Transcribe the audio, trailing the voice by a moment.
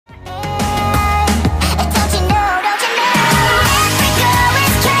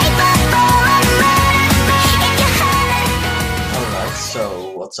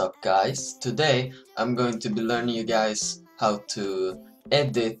up, guys? Today I'm going to be learning you guys how to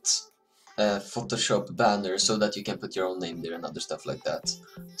edit Photoshop banner so that you can put your own name there and other stuff like that.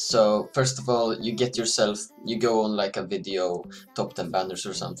 So first of all, you go on like a video top 10 banners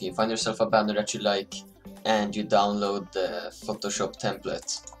or something, you find yourself a banner that you like and you download the Photoshop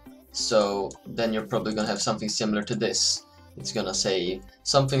template. So then you're probably gonna have something similar to this. It's gonna say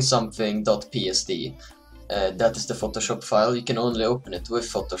something.psd. That is the Photoshop file. You can only open it with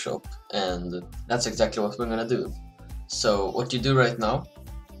Photoshop, and that's exactly what we're gonna do. So what you do right now,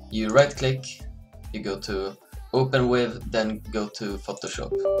 you right click, you go to open with, then go to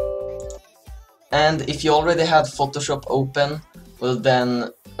Photoshop. And if you already had Photoshop open, well then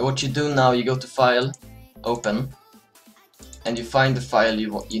what you do now, you go to file, open, and you find the file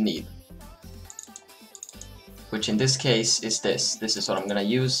you need, which in this case is this. This is what I'm gonna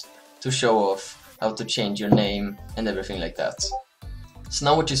use to show off how to change your name and everything like that. So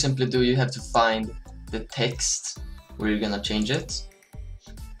now what you simply do, you have to find the text where you're gonna change it,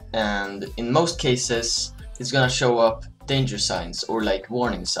 and in most cases it's gonna show up danger signs or like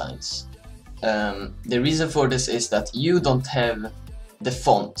warning signs. The reason for this is that you don't have the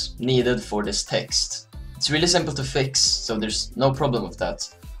font needed for this text. It's really simple to fix, so there's no problem with that.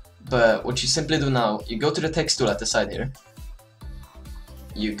 But what you simply do now, you go to the text tool at the side here,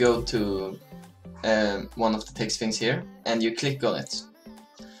 you go to one of the text things here, and you click on it.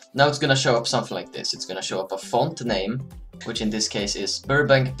 Now it's gonna show up something like this. It's gonna show up a font name, which in this case is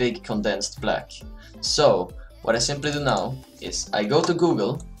Burbank Big Condensed Black. So what I simply do now is I go to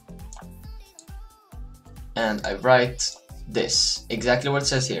Google and I write this, exactly what it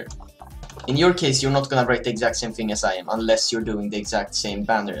says here. In your case, you're not gonna write the exact same thing as I am, unless you're doing the exact same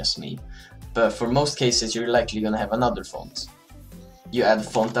banner as me. But for most cases, you're likely gonna have another font. You add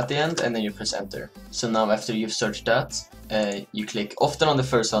font at the end and then you press enter. So now after you've searched that, you click often on the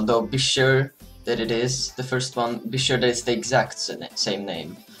first one, though be sure that it is the first one, be sure that it's the exact same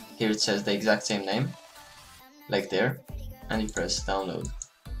name. Here it says the exact same name, like there, and you press download.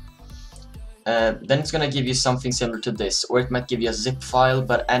 Then it's gonna give you something similar to this, or it might give you a zip file,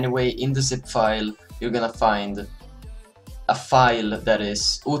 but anyway, in the zip file you're gonna find a file that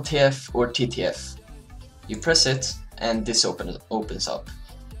is UTF or TTF. You press it and this opens up.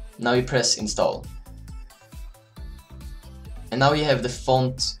 Now you press install. And now you have the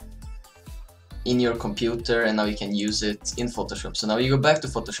font in your computer, and now you can use it in Photoshop. So now you go back to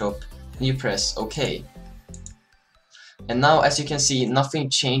Photoshop and you press OK. And now, as you can see, nothing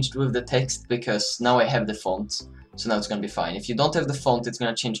changed with the text because now I have the font. So now it's gonna be fine. If you don't have the font, it's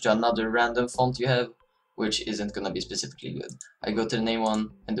gonna change to another random font you have, which isn't gonna be specifically good. I go to the name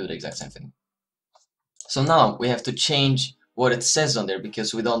one and do the exact same thing. So now we have to change what it says on there,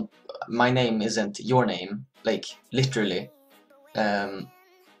 because my name isn't your name, like literally.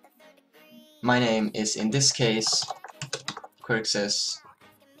 My name is, in this case, Quirkses,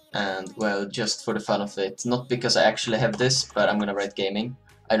 and well, just for the fun of it, not because I actually have this, but I'm gonna write gaming.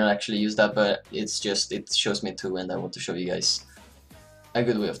 I don't actually use that, but it's just, it shows me too, and I want to show you guys a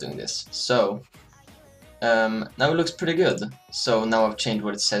good way of doing this. So now it looks pretty good. So now I've changed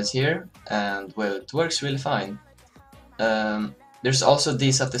what it says here, and well, it works really fine. There's also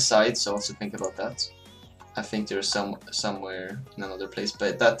these at the side, so also think about that. I think there's somewhere in another place,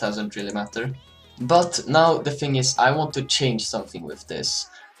 but that doesn't really matter. But now the thing is, I want to change something with this.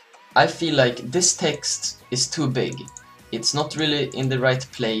 I feel like this text is too big. It's not really in the right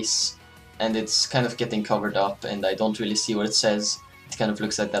place, and it's kind of getting covered up, and I don't really see what it says. It kind of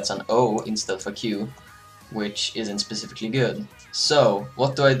looks like that's an O instead of a Q, which isn't specifically good. So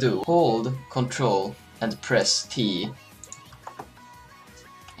what do? Hold Control and press T,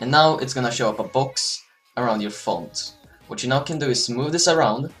 and now it's gonna show up a box around your font. What you now can do is move this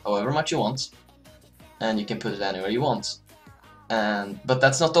around however much you want, and you can put it anywhere you want. But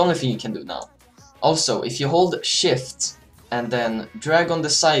that's not the only thing you can do now. Also, if you hold Shift and then drag on the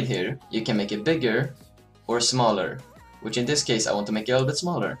side here, you can make it bigger or smaller, which in this case I want to make it a little bit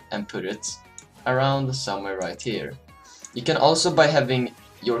smaller and put it around somewhere right here. You can also, by having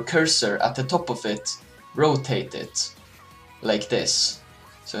your cursor at the top of it, rotate it like this.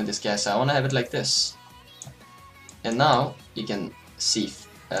 So in this case I want to have it like this. And now you can see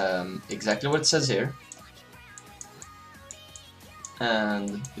exactly what it says here,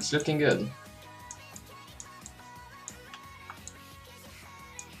 and it's looking good.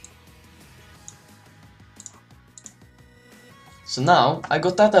 So now I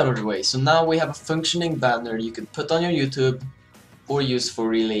got that out of the way. So now we have a functioning banner you could put on your YouTube or use for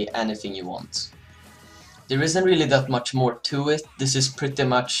really anything you want. There isn't really that much more to it. This is pretty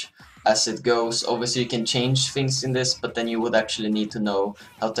much as it goes. Obviously you can change things in this, but then you would actually need to know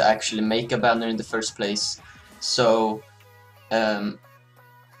how to actually make a banner in the first place. So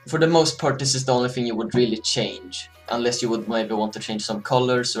for the most part, this is the only thing you would really change, unless you would maybe want to change some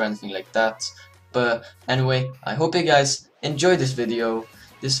colors or anything like that. But anyway, I hope you guys enjoy this video.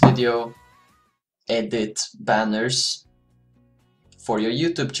 Edit banners for your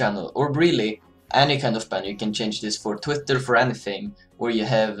YouTube channel, or really any kind of banner. You can change this for Twitter, for anything where you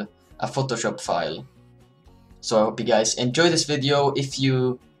have a Photoshop file. So I hope you guys enjoy this video.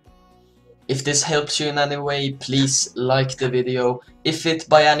 If this helps you in any way, please like the video. If it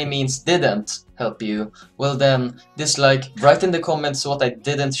by any means didn't help you, well then dislike, write in the comments what I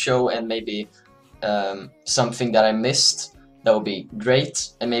didn't show and maybe something that I missed. That would be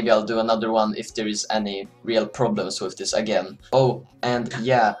great, and maybe I'll do another one if there is any real problems with this again. Oh, and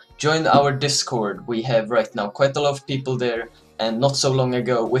yeah, join our Discord. We have right now quite a lot of people there, and not so long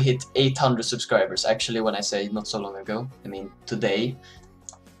ago we hit 800 subscribers. Actually, when I say not so long ago, I mean today.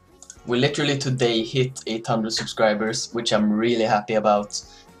 We literally today hit 800 subscribers, which I'm really happy about.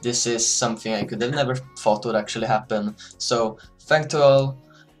 This is something I could have never thought would actually happen. So, thank to all,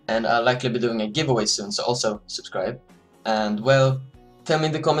 and I'll likely be doing a giveaway soon, so also subscribe. And well, tell me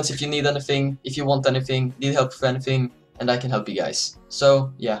in the comments if you need anything, if you want anything, need help with anything, and I can help you guys.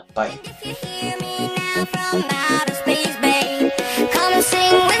 So, yeah, bye.